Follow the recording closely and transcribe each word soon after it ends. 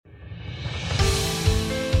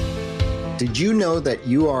Did you know that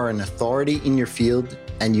you are an authority in your field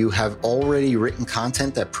and you have already written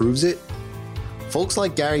content that proves it? Folks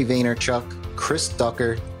like Gary Vaynerchuk, Chris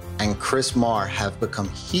Ducker, and Chris Marr have become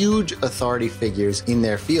huge authority figures in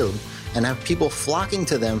their field and have people flocking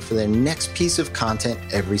to them for their next piece of content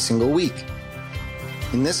every single week.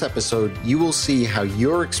 In this episode, you will see how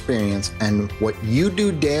your experience and what you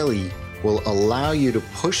do daily will allow you to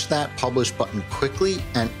push that publish button quickly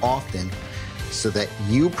and often so that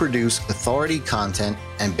you produce authority content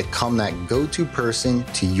and become that go-to person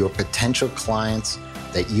to your potential clients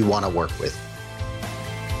that you want to work with.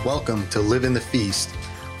 Welcome to Live in the Feast.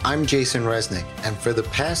 I'm Jason Resnick, and for the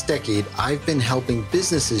past decade, I've been helping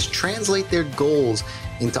businesses translate their goals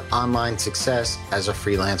into online success as a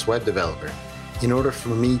freelance web developer. In order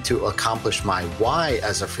for me to accomplish my why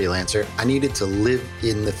as a freelancer, I needed to live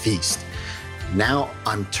in the feast. Now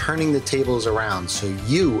I'm turning the tables around so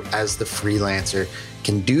you, as the freelancer,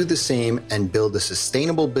 can do the same and build a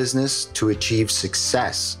sustainable business to achieve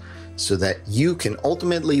success so that you can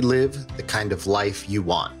ultimately live the kind of life you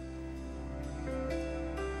want.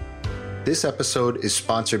 This episode is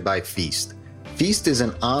sponsored by Feast. Feast is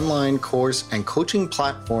an online course and coaching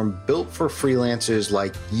platform built for freelancers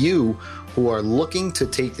like you who are looking to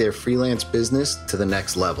take their freelance business to the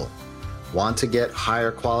next level. Want to get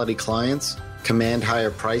higher quality clients, command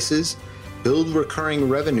higher prices, build recurring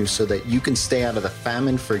revenue so that you can stay out of the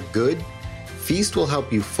famine for good? Feast will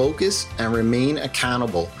help you focus and remain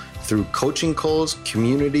accountable through coaching calls,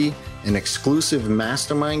 community, an exclusive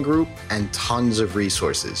mastermind group, and tons of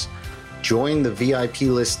resources. Join the VIP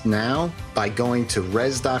list now by going to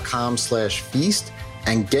res.com/feast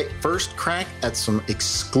and get first crack at some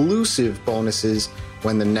exclusive bonuses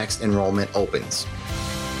when the next enrollment opens.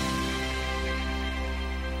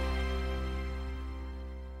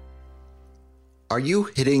 Are you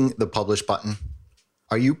hitting the publish button?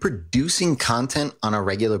 Are you producing content on a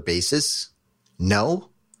regular basis? No?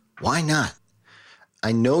 Why not?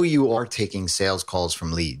 I know you are taking sales calls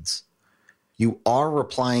from leads. You are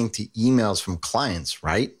replying to emails from clients,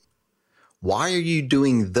 right? Why are you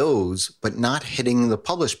doing those but not hitting the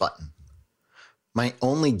publish button? My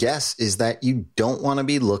only guess is that you don't want to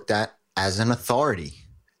be looked at as an authority,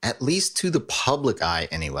 at least to the public eye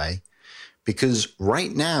anyway, because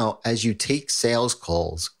right now, as you take sales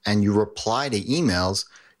calls and you reply to emails,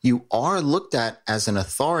 you are looked at as an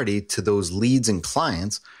authority to those leads and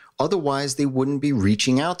clients, otherwise they wouldn't be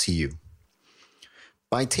reaching out to you.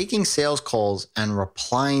 By taking sales calls and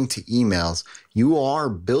replying to emails, you are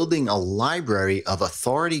building a library of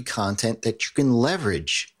authority content that you can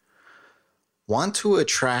leverage. Want to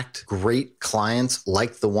attract great clients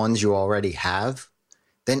like the ones you already have?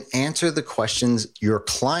 Then answer the questions your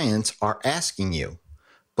clients are asking you,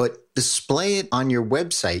 but display it on your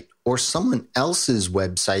website or someone else's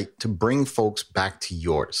website to bring folks back to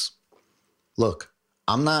yours. Look,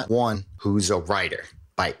 I'm not one who's a writer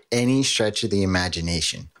by any stretch of the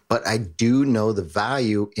imagination, but I do know the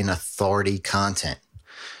value in authority content.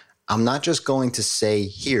 I'm not just going to say,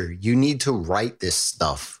 here, you need to write this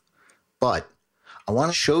stuff, but I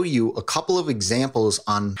want to show you a couple of examples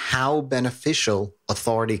on how beneficial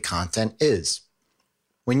authority content is.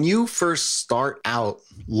 When you first start out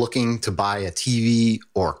looking to buy a TV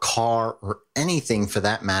or a car or anything for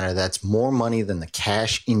that matter that's more money than the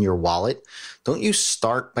cash in your wallet, don't you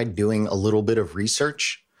start by doing a little bit of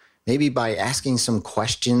research? Maybe by asking some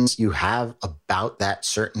questions you have about that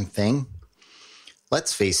certain thing?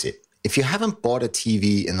 Let's face it, if you haven't bought a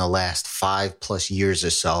TV in the last 5+ years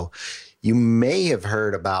or so, you may have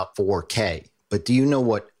heard about 4K, but do you know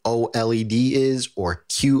what OLED is or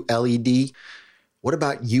QLED? What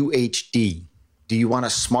about UHD? Do you want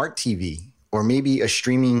a smart TV or maybe a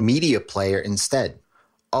streaming media player instead?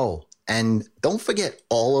 Oh, and don't forget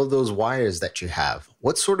all of those wires that you have.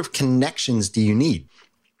 What sort of connections do you need?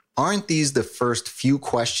 Aren't these the first few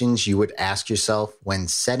questions you would ask yourself when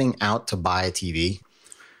setting out to buy a TV?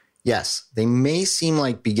 Yes, they may seem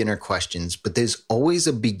like beginner questions, but there's always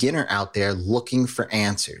a beginner out there looking for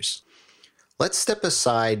answers. Let's step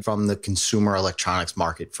aside from the consumer electronics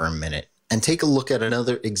market for a minute and take a look at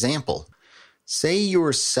another example. Say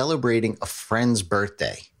you're celebrating a friend's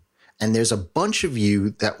birthday, and there's a bunch of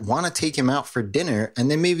you that want to take him out for dinner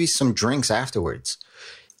and then maybe some drinks afterwards.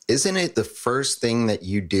 Isn't it the first thing that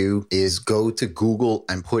you do is go to Google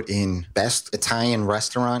and put in best Italian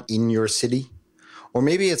restaurant in your city? Or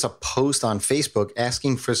maybe it's a post on Facebook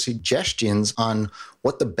asking for suggestions on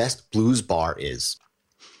what the best blues bar is.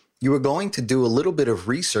 You are going to do a little bit of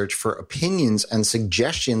research for opinions and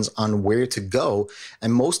suggestions on where to go,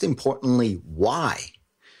 and most importantly, why.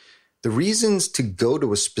 The reasons to go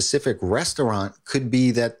to a specific restaurant could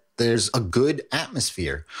be that there's a good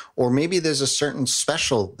atmosphere, or maybe there's a certain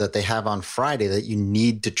special that they have on Friday that you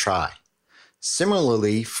need to try.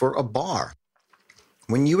 Similarly, for a bar,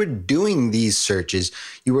 when you were doing these searches,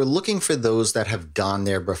 you were looking for those that have gone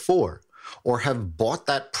there before or have bought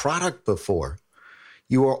that product before.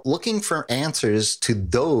 You are looking for answers to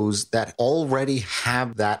those that already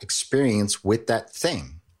have that experience with that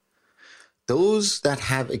thing. Those that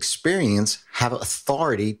have experience have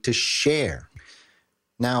authority to share.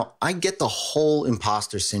 Now, I get the whole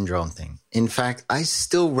imposter syndrome thing. In fact, I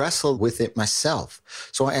still wrestle with it myself,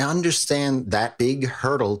 so I understand that big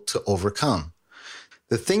hurdle to overcome.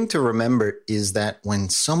 The thing to remember is that when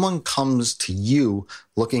someone comes to you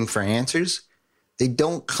looking for answers, they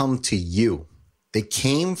don't come to you. They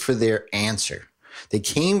came for their answer. They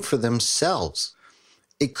came for themselves.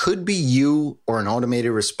 It could be you or an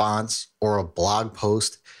automated response or a blog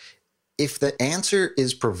post. If the answer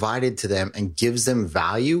is provided to them and gives them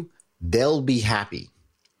value, they'll be happy.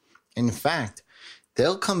 In fact,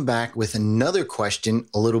 they'll come back with another question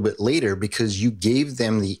a little bit later because you gave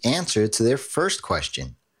them the answer to their first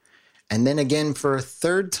question. And then again for a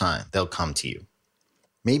third time, they'll come to you.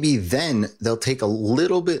 Maybe then they'll take a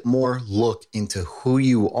little bit more look into who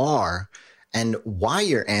you are and why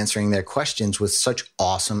you're answering their questions with such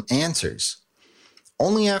awesome answers.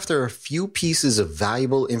 Only after a few pieces of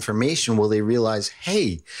valuable information will they realize,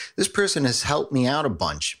 hey, this person has helped me out a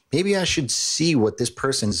bunch. Maybe I should see what this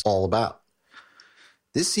person is all about.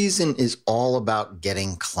 This season is all about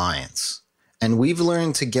getting clients. And we've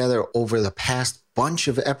learned together over the past bunch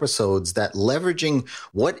of episodes that leveraging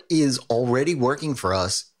what is already working for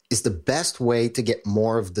us is the best way to get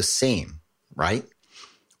more of the same, right?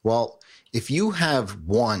 Well, if you have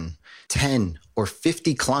 1, 10, or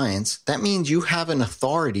 50 clients, that means you have an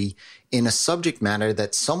authority in a subject matter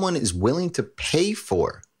that someone is willing to pay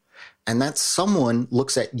for. And that someone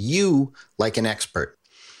looks at you like an expert.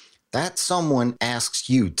 That someone asks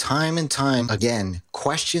you time and time again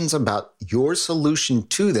questions about your solution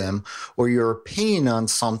to them or your opinion on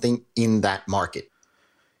something in that market.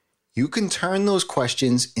 You can turn those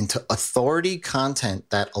questions into authority content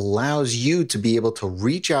that allows you to be able to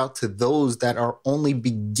reach out to those that are only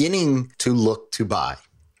beginning to look to buy.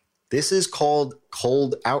 This is called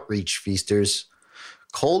cold outreach, feasters.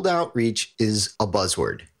 Cold outreach is a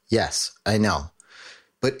buzzword. Yes, I know.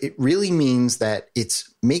 But it really means that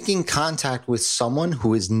it's making contact with someone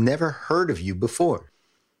who has never heard of you before.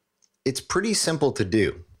 It's pretty simple to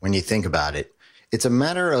do when you think about it. It's a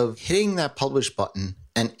matter of hitting that publish button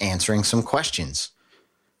and answering some questions.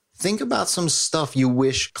 Think about some stuff you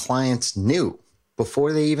wish clients knew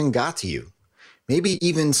before they even got to you. Maybe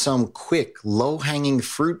even some quick, low-hanging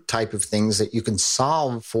fruit type of things that you can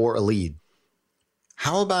solve for a lead.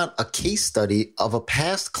 How about a case study of a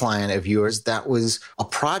past client of yours that was a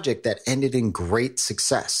project that ended in great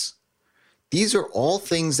success? These are all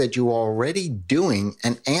things that you are already doing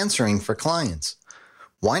and answering for clients.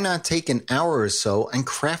 Why not take an hour or so and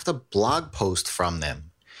craft a blog post from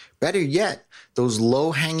them? Better yet, those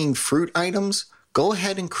low-hanging fruit items, go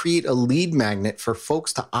ahead and create a lead magnet for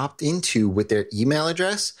folks to opt into with their email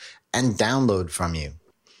address and download from you.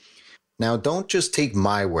 Now, don't just take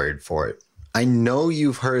my word for it. I know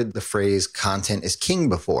you've heard the phrase content is king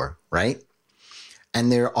before, right?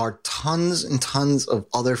 And there are tons and tons of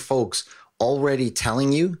other folks already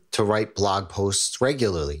telling you to write blog posts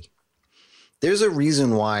regularly. There's a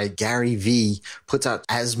reason why Gary Vee puts out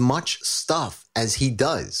as much stuff as he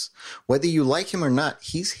does. Whether you like him or not,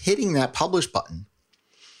 he's hitting that publish button.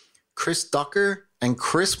 Chris Ducker and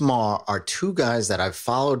Chris Maher are two guys that I've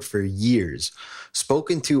followed for years,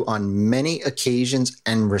 spoken to on many occasions,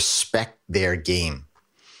 and respect their game.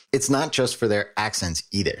 It's not just for their accents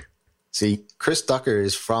either. See, Chris Ducker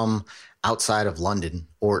is from outside of London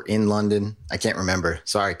or in London. I can't remember.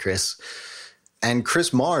 Sorry, Chris. And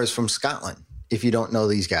Chris Maher is from Scotland, if you don't know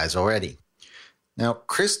these guys already. Now,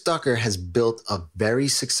 Chris Ducker has built a very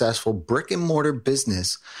successful brick and mortar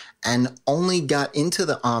business and only got into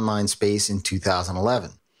the online space in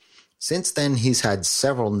 2011. Since then, he's had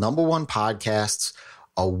several #1 podcasts,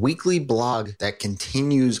 a weekly blog that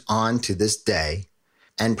continues on to this day,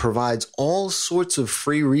 and provides all sorts of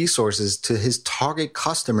free resources to his target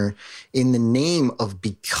customer in the name of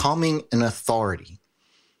becoming an authority.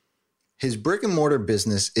 His brick and mortar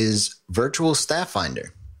business is Virtual Staff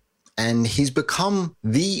Finder, and he's become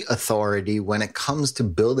the authority when it comes to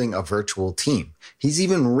building a virtual team. He's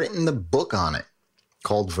even written the book on it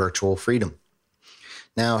called Virtual Freedom.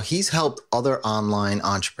 Now, he's helped other online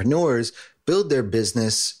entrepreneurs build their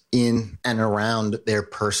business in and around their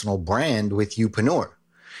personal brand with Youpreneur.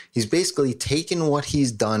 He's basically taken what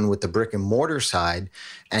he's done with the brick and mortar side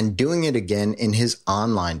and doing it again in his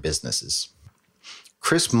online businesses.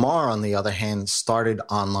 Chris Marr, on the other hand, started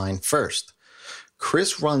online first.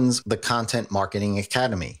 Chris runs the Content Marketing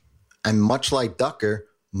Academy, and much like Ducker,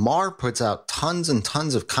 Marr puts out tons and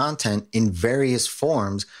tons of content in various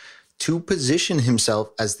forms to position himself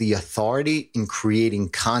as the authority in creating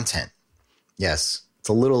content. Yes, it's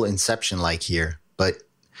a little Inception-like here, but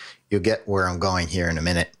you'll get where I'm going here in a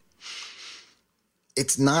minute.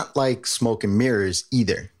 It's not like smoke and mirrors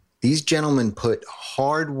either. These gentlemen put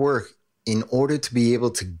hard work in order to be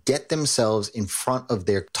able to get themselves in front of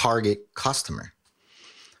their target customer.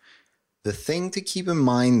 The thing to keep in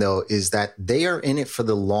mind, though, is that they are in it for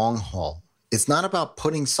the long haul. It's not about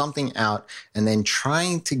putting something out and then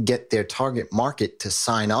trying to get their target market to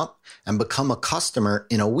sign up and become a customer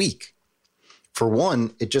in a week. For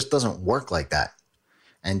one, it just doesn't work like that.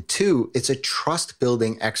 And two, it's a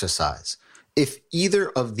trust-building exercise. If either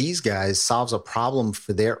of these guys solves a problem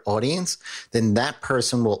for their audience, then that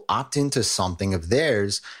person will opt into something of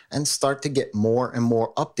theirs and start to get more and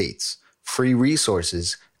more updates, free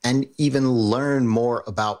resources, and even learn more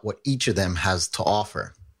about what each of them has to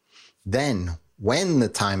offer. Then, when the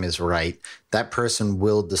time is right, that person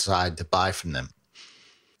will decide to buy from them.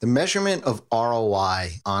 The measurement of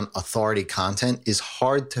ROI on authority content is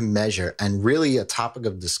hard to measure and really a topic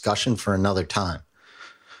of discussion for another time.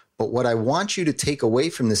 But what I want you to take away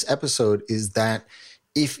from this episode is that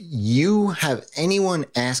if you have anyone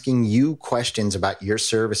asking you questions about your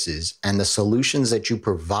services and the solutions that you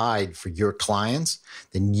provide for your clients,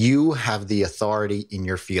 then you have the authority in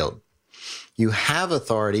your field. You have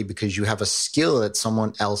authority because you have a skill that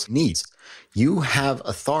someone else needs. You have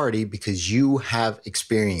authority because you have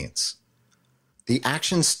experience. The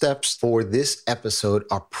action steps for this episode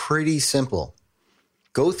are pretty simple.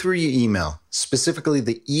 Go through your email, specifically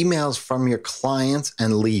the emails from your clients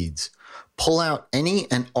and leads. Pull out any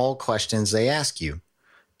and all questions they ask you.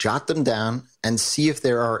 Jot them down and see if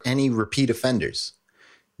there are any repeat offenders.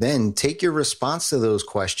 Then take your response to those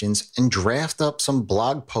questions and draft up some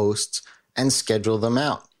blog posts and schedule them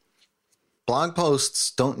out. Blog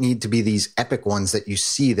posts don't need to be these epic ones that you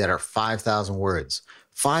see that are 5,000 words.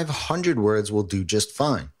 500 words will do just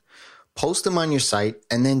fine. Post them on your site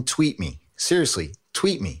and then tweet me. Seriously,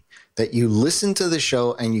 tweet me that you listened to the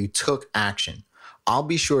show and you took action. I'll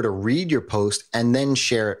be sure to read your post and then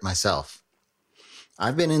share it myself.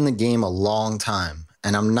 I've been in the game a long time,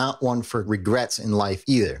 and I'm not one for regrets in life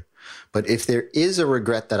either. But if there is a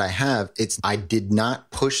regret that I have, it's I did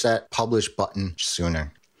not push that publish button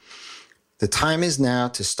sooner. The time is now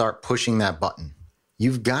to start pushing that button.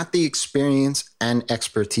 You've got the experience and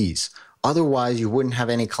expertise. Otherwise, you wouldn't have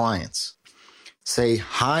any clients. Say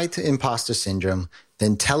hi to imposter syndrome,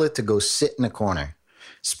 then tell it to go sit in a corner.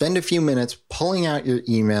 Spend a few minutes pulling out your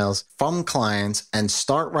emails from clients and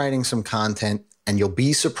start writing some content, and you'll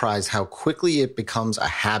be surprised how quickly it becomes a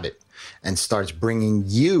habit and starts bringing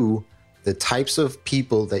you the types of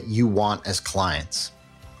people that you want as clients.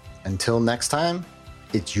 Until next time,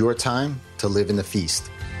 it's your time to live in the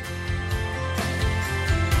feast.